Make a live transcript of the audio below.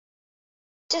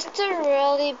Just a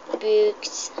really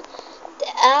books.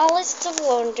 The Alice of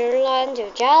Wonderland,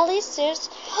 the Alice's.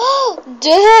 Oh,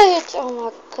 dude! Oh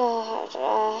my god.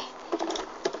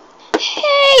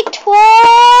 Hey,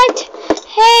 Twilight!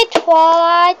 Hey,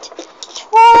 Twilight!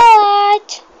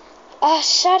 Twilight! Oh,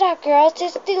 shut up, girls.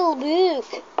 It's still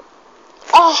Luke.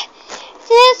 Oh,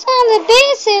 this on the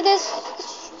basic, this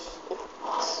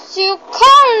you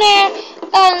corner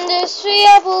and the three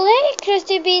of Lakers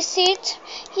to be sit.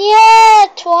 Yeah,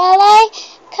 Twilight.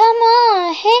 Come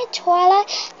on. Hey, Twilight.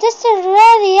 This is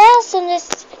really awesome. This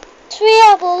three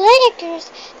of Lakers.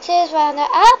 This one the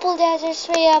apple. There's the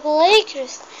three of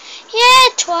Lakers. Yeah,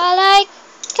 Twilight.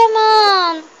 Come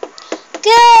on.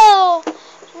 Go.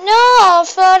 No,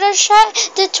 further shot.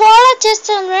 The Twilight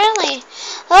isn't really.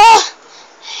 Oh,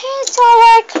 hey,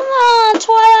 Twilight. Come on,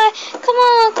 Twilight. Come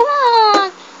on, come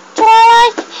on.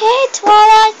 Twilight. Hey,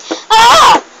 Twilight.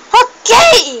 Ah,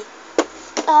 okay.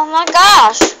 Oh my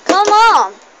gosh. Come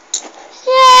on.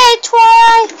 Yay,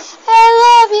 Twilight. I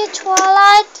love you,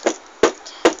 Twilight.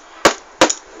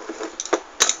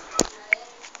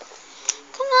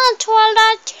 Come on,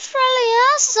 Twilight. It's really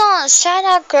awesome. Shut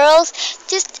up, girls.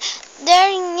 Just their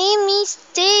name is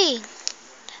Day.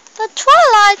 But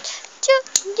Twilight,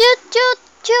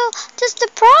 just the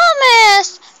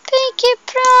promise. Pinky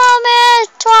promise,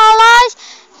 Twilight.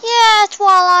 Yeah,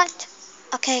 Twilight.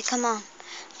 Okay, come on.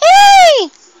 Yay!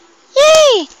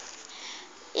 Yay!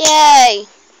 Yay!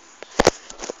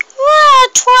 Wow,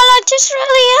 Twilight, this is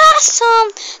really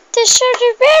awesome. This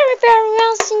is very, very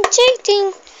awesome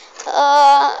cheating.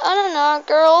 I don't know,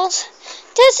 girls.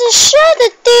 This is sure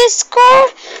that they score.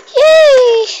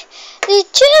 Yay! The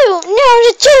two. No,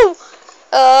 the two.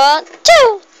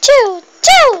 Two.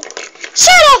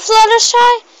 Shut up,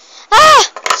 Fluttershy. Ah,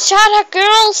 shut up,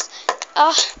 girls.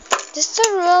 This is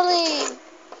really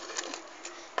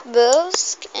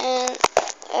Busk and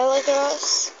Ellie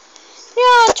girls.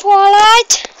 No,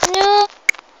 Twilight. No.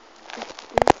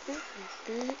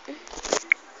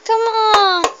 Come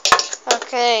on.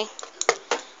 Okay.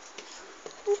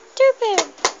 Stupid.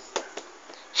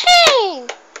 Hey!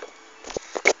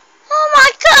 Oh my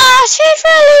gosh, it's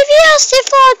really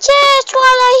beautiful. Yes,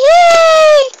 Twilight.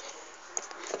 Yay!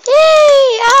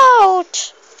 Yay! Out!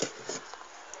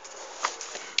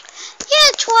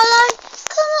 Yeah, Twilight.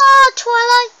 Come on,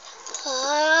 Twilight.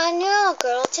 No,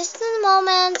 girl. Just in a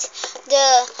moment.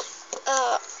 The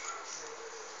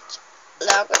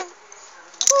logo.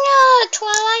 No,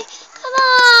 Twilight. Come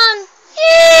on.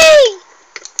 Yay!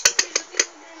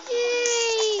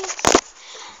 Yay!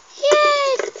 Yay,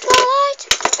 Twilight!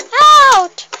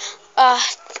 Out!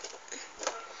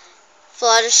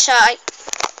 Fluttershy.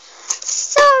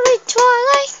 Sorry,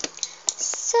 Twilight.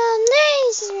 So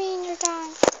lazy when you're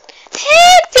done.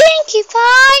 Hey, Pinkie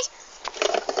Pie!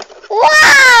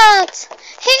 What?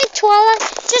 Hey, Twilight.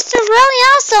 This is really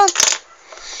awesome.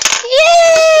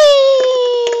 Yay!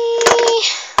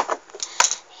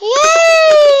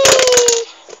 Yay!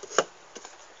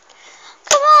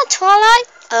 Come on, Twilight.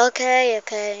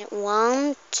 Okay.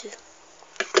 1, 2.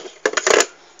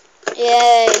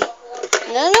 Yay.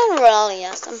 No, really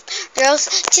awesome. Girls,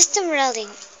 just some really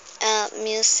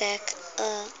music.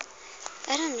 I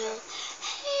don't know.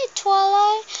 Hey,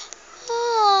 Twilight.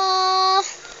 Aww.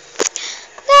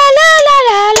 La la la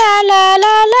la la la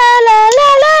la la la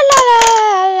la la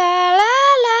la la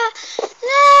la.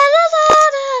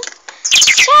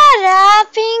 Shut up,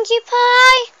 Pinkie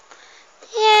Pie.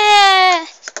 Yeah.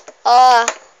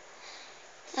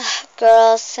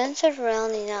 Girls, since it's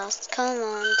really nice, come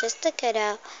on, just to get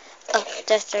out. Oh,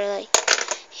 that's early.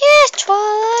 Yeah,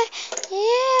 Twilight.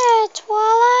 Yeah,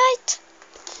 Twilight.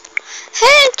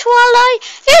 Hey, Twilight.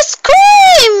 You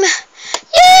scream.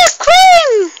 Yeah,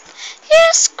 scream.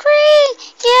 Yeah, scream.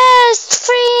 Yeah,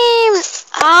 scream.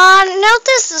 No,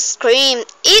 this is scream.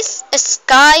 It's a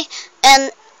sky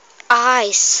and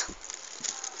eyes.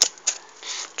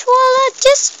 Twilight,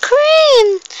 just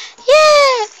scream.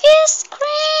 Yeah, you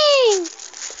scream.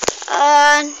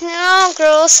 No,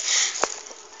 girls.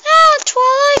 No,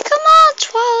 Twilight, come on,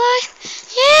 Twilight.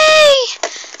 Yay.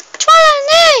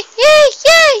 Twilight, yay.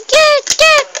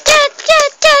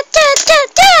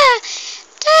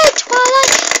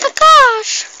 Twilight, oh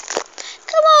gosh.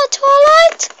 Come on,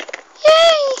 Twilight.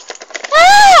 Yay.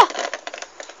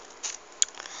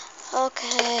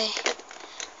 Okay.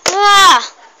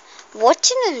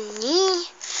 Watching on me?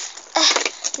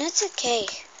 That's okay.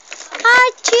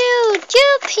 You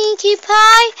Pinkie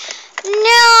Pie.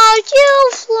 No, you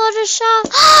Fluttershy.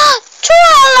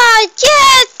 Twilight,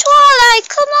 yeah, Twilight,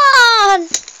 come on.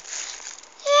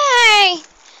 Yay.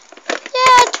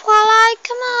 Yeah, Twilight,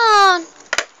 come on.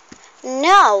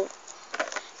 No.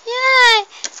 Yay.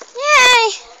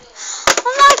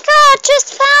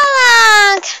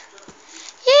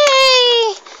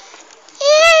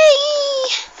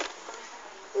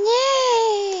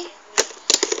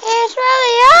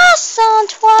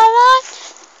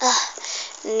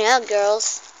 No,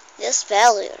 girls. Just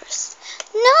failures.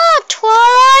 No,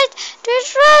 Twilight.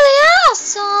 That's really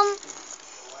awesome.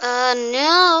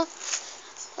 No.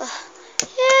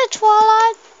 Yeah,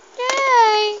 Twilight.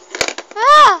 Yay.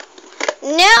 Ah.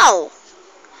 No.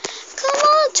 Come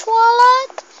on,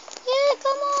 Twilight. Yeah,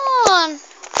 come on.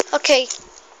 Okay.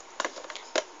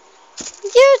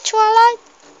 You, Twilight.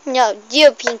 No,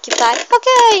 you, Pinkie Pie.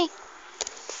 Okay.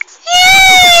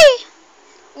 Yay!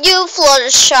 You,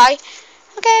 Fluttershy.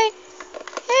 Okay.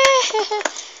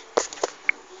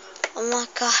 Oh my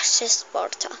gosh, this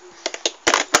Sparta.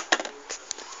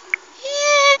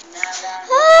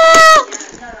 Oh!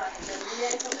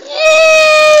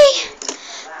 Yay!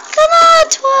 Come on,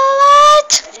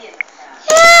 Twilight!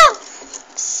 Yeah!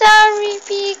 Sorry,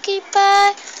 Pinkie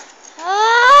Pie.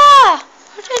 Ah!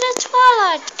 What did the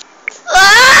Twilight?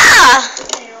 Ah!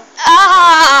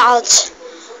 Ouch!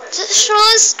 This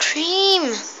really scream.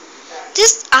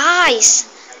 This eyes.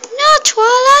 No,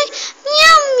 Twilight.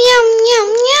 Meow, meow, meow,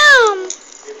 meow.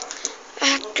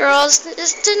 Girls,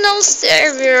 this is no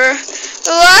savior.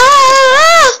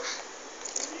 Ah!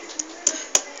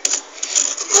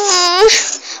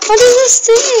 What is this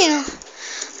thing?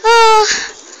 Oh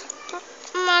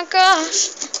my gosh,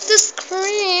 the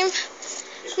scream.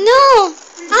 No,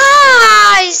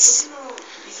 eyes.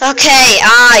 Okay,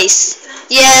 eyes.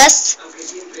 Yes.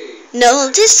 No,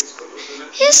 this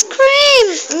is scream.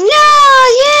 No,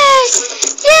 yay,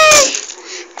 yay.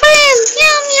 Cream.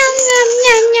 Yum, yum, yum, yum,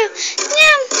 yum, yum.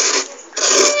 Yum.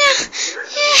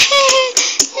 Yeah.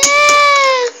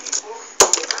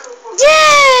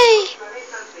 Yay.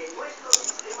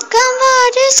 Come on,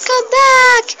 let's go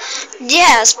back.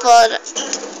 Yes, but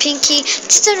Pinkie,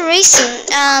 it's the reason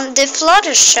the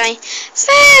Fluttershy.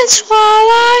 Thanks,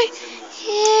 Twilight.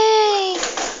 Yay.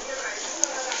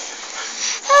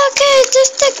 Okay,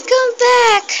 just to go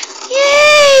back.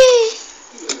 Yay.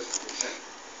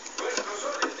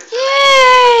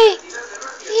 Yay.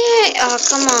 Yay. Oh,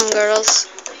 come on, girls.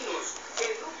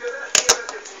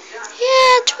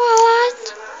 Yeah, Twilight.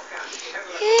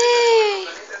 Yay.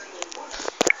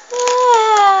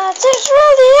 Ah, this is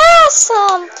really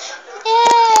awesome.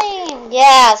 Yay.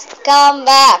 Yes, come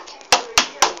back.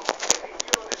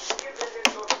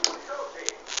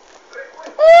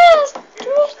 Yes,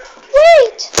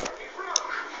 wait.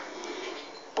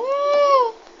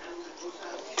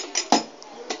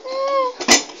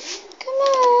 Come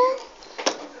on.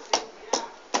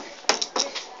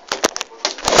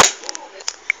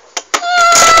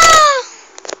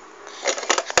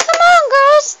 Come on,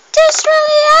 girls. This is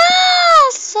really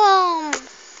awesome.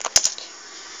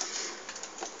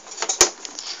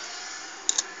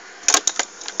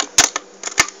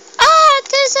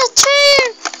 There's a tree.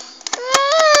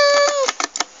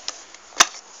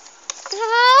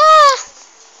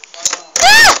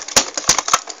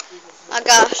 My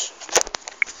gosh.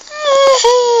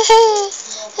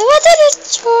 What did it,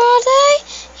 Twilight?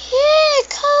 Yeah,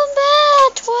 come back,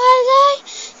 Twilight.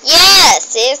 Yes,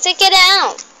 stick it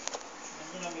out.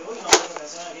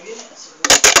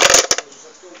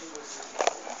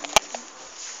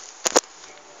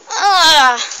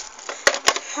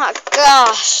 My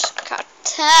gosh. God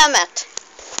damn it.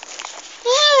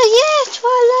 Oh, yeah,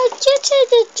 Twilight, you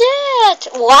did it.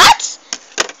 What?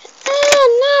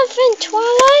 Nothing,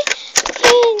 Twilight.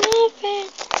 Nothing.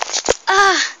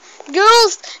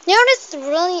 Girls, now this is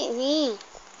really mean.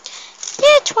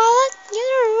 Yeah, Twilight,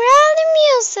 you're really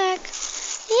music.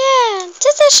 Yeah,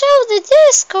 just to show the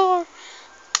Discord.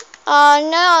 Oh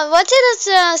no, what is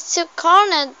to call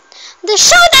it? The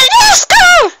show the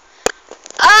Discord!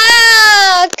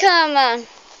 Oh, come on.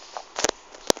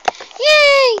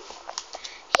 Yay!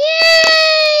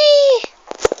 Yay!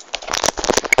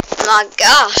 My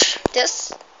gosh,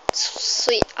 this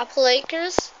sweet apple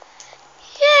acres.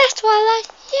 Yes, Twilight,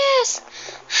 yes.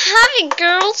 Hi,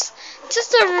 girls.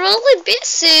 Just a really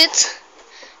busy.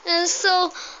 And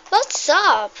so, what's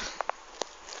up?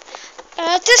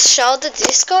 Just show the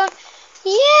Discord.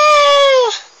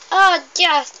 Yeah. Oh,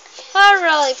 yes. I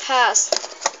really passed.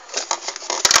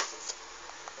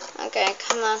 Okay,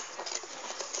 come on.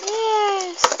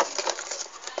 Yes.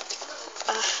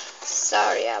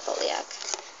 Sorry, Applejack.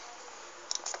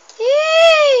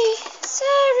 Yay!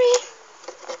 Sorry.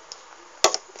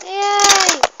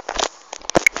 Yay!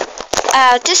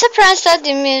 This surprise that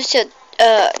the music,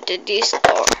 the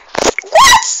Discord.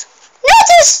 What? Not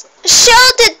just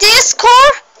show the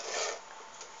Discord?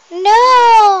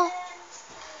 No.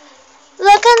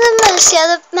 Look at the music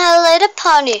of My Little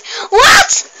Pony.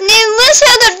 What? The music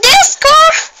of the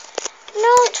Discord?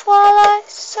 No, Twilight.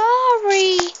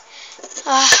 Sorry.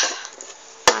 Oh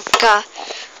my God.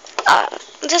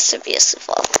 This is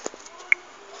beautiful.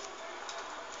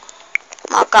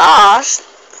 My gosh.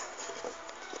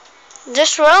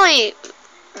 This really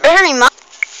very much.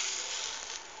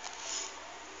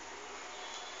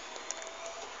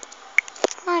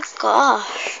 My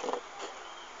gosh.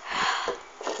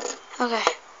 Okay.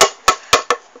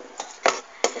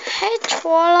 Hey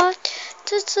Twilight,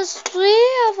 this is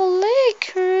really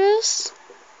curious.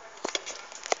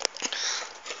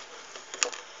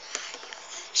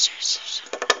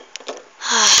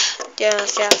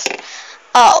 Yes.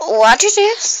 Oh, what is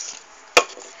this?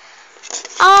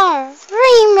 Oh,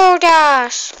 Rainbow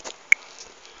Dash.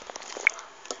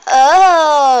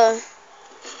 Oh.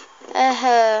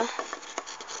 Yeah,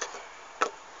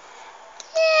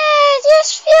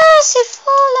 this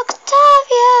beautiful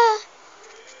Octavia.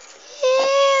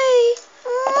 Yay.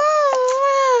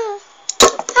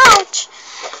 Ouch.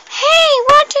 Hey,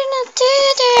 why didn't I do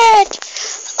that?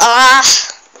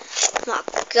 My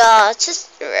God, this is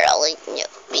really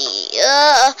newbie.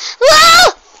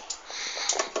 Whoa!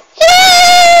 Yay!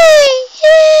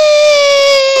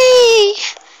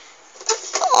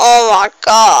 Oh my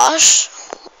gosh.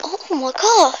 Oh my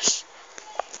gosh.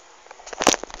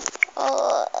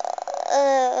 Oh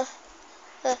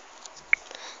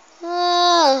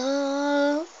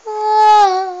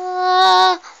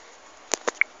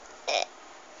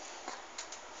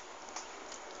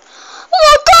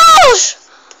my gosh!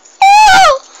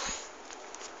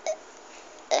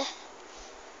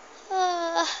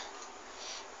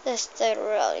 This did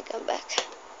really come back.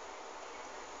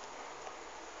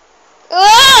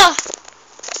 Ah!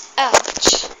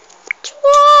 Ouch.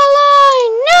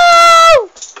 Twilight! No!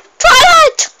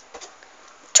 Twilight!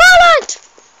 Twilight!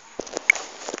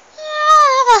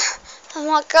 Ah! Oh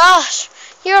my gosh.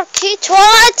 You're okay,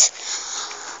 Twilight?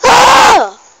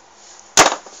 Ah!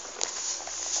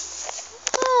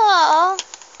 Ah!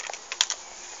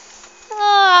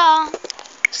 Ah!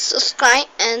 Subscribe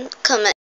and comment.